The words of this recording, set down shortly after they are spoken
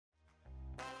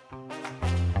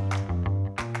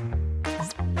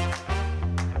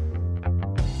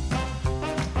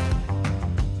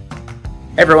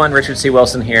Hey everyone, Richard C.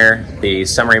 Wilson here, the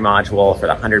summary module for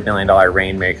the $100 million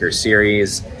Rainmaker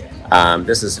series.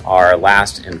 This is our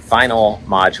last and final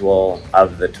module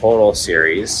of the total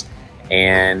series.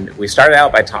 And we started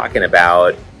out by talking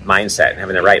about mindset and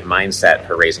having the right mindset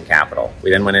for raising capital.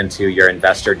 We then went into your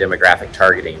investor demographic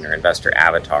targeting or investor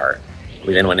avatar.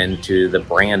 We then went into the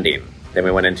branding. Then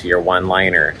we went into your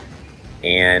one-liner.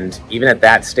 And even at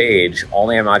that stage,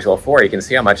 only in module 4, you can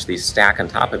see how much these stack on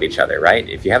top of each other, right?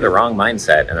 If you have the wrong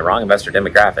mindset and the wrong investor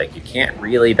demographic, you can't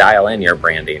really dial in your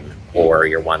branding or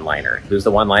your one-liner. Who's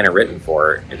the one-liner written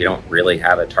for if you don't really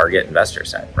have a target investor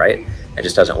set, right? It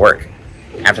just doesn't work.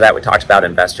 After that, we talked about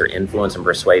investor influence and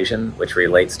persuasion, which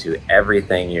relates to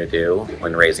everything you do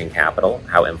when raising capital.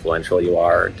 How influential you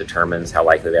are determines how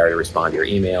likely they are to respond to your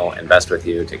email, invest with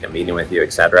you, take a meeting with you,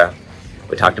 etc.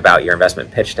 We talked about your investment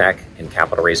pitch deck and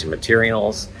capital raising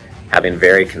materials, having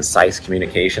very concise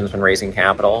communications when raising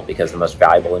capital because the most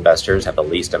valuable investors have the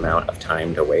least amount of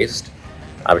time to waste.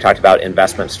 We talked about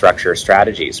investment structure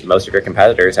strategies. Most of your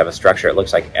competitors have a structure that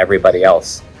looks like everybody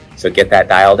else. So get that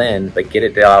dialed in, but get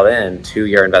it dialed in to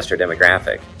your investor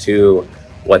demographic, to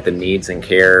what the needs and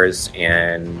cares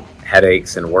and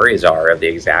headaches and worries are of the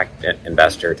exact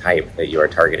investor type that you are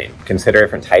targeting. Consider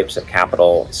different types of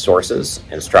capital sources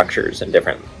and structures and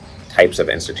different types of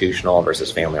institutional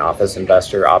versus family office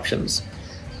investor options.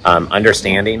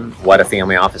 Understanding what a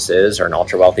family office is or an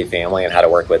ultra wealthy family and how to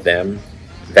work with them.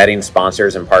 Vetting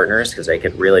sponsors and partners because they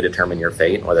could really determine your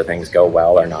fate and whether things go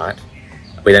well or not.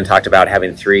 We then talked about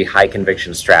having 3 high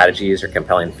conviction strategies or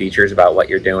compelling features about what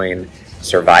you're doing,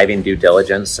 surviving due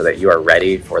diligence so that you are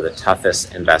ready for the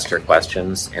toughest investor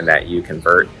questions and that you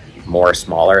convert more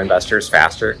smaller investors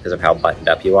faster because of how buttoned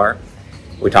up you are.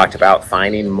 We talked about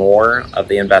finding more of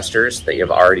the investors that you've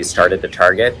already started to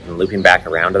target and looping back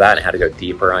around to that and how to go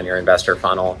deeper on your investor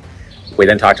funnel. We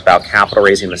then talked about capital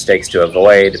raising mistakes to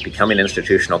avoid, becoming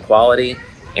institutional quality,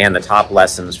 and the top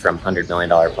lessons from $100 million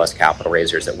plus capital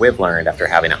raisers that we've learned after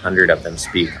having 100 of them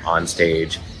speak on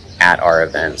stage at our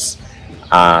events.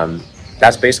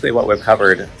 That's basically what we've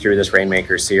covered through this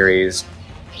Rainmaker series.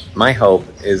 My hope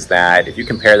is that if you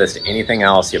compare this to anything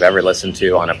else you've ever listened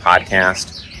to on a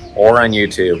podcast or on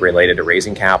YouTube related to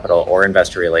raising capital or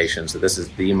investor relations, that this is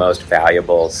the most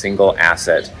valuable single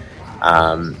asset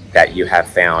that you have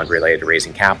found related to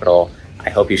raising capital. I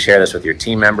hope you share this with your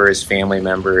team members, family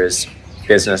members,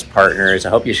 business partners. I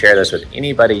hope you share this with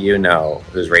anybody you know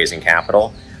who's raising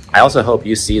capital. I also hope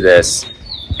you see this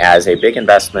as a big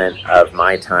investment of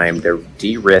my time to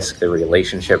de-risk the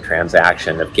relationship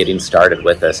transaction of getting started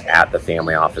with us at the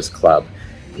Family Office Club.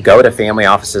 Go to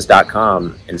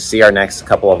familyoffices.com and see our next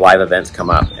couple of live events come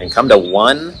up and come to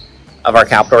one of our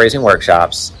capital raising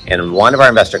workshops and one of our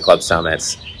investor club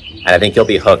summits. And I think you'll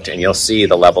be hooked and you'll see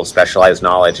the level of specialized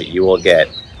knowledge that you will get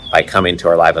by coming to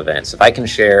our live events. If I can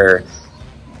share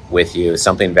with you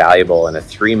something valuable in a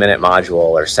 3-minute module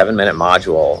or 7-minute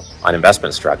module on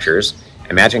investment structures,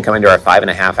 imagine coming to our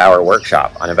 5.5-hour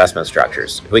workshop on investment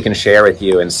structures. If we can share with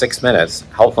you in 6 minutes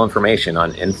helpful information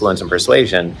on influence and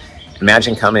persuasion,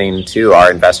 imagine coming to our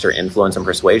investor influence and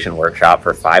persuasion workshop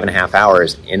for 5.5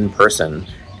 hours in person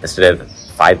instead of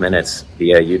 5 minutes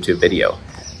via YouTube video.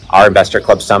 Our investor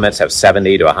club summits have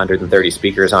 70 to 130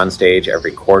 speakers on stage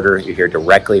every quarter. You hear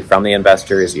directly from the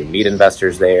investors, you meet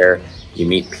investors there, you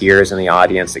meet peers in the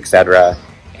audience, etc.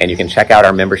 And you can check out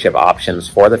our membership options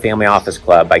for the Family Office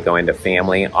Club by going to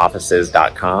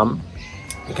familyoffices.com.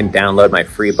 You can download my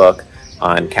free book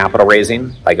on capital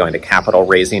raising by going to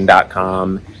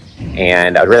capitalraising.com.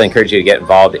 And I'd really encourage you to get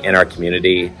involved in our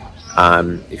community. If you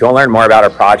want to learn more about our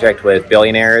project with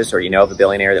billionaires or you know of a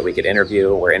billionaire that we could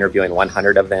interview, we're interviewing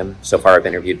 100 of them. So far I've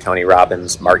interviewed Tony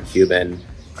Robbins, Mark Cuban,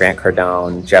 Grant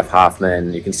Cardone, Jeff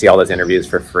Hoffman. You can see all those interviews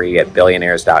for free at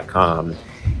billionaires.com.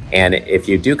 And if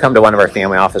you do come to one of our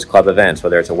Family Office Club events,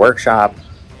 whether it's a workshop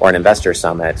or an investor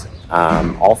summit,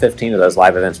 all 15 of those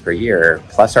live events per year,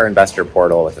 plus our investor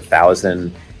portal with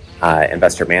 1,000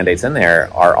 investor mandates in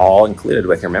there, are all included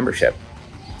with your membership.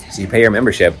 So you pay your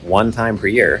membership one time per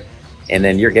year, and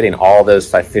then you're getting all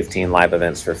those 15 live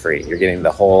events for free. You're getting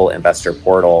the whole investor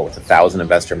portal with 1,000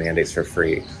 investor mandates for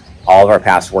free. All of our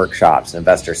past workshops,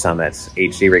 investor summits,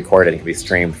 HD recorded, and can be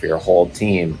streamed for your whole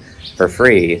team for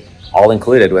free, all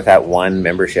included with that one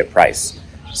membership price.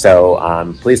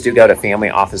 So please do go to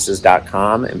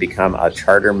familyoffices.com and become a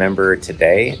charter member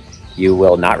today. You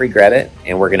will not regret it,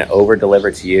 and we're going to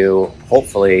over-deliver to you,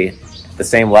 hopefully, the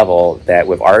same level that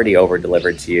we've already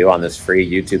over-delivered to you on this free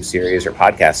YouTube series or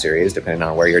podcast series, depending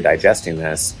on where you're digesting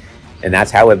this. And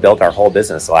that's how we've built our whole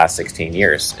business the last 16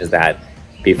 years, is that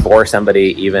before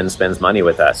somebody even spends money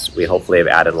with us. We hopefully have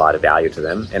added a lot of value to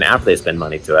them. And after they spend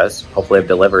money to us, hopefully have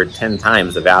delivered 10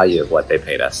 times the value of what they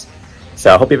paid us.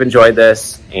 So I hope you've enjoyed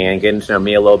this and getting to know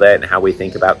me a little bit and how we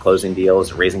think about closing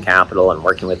deals, raising capital, and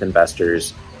working with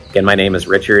investors. Again, my name is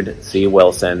Richard C.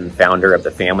 Wilson, founder of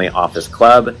the Family Office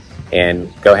Club.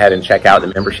 And go ahead and check out the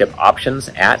membership options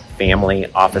at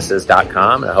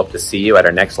familyoffices.com. And I hope to see you at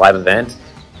our next live event.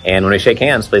 And when we shake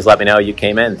hands, please let me know you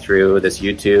came in through this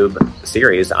YouTube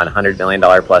series on $100 million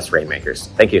plus Rainmakers.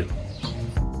 Thank you.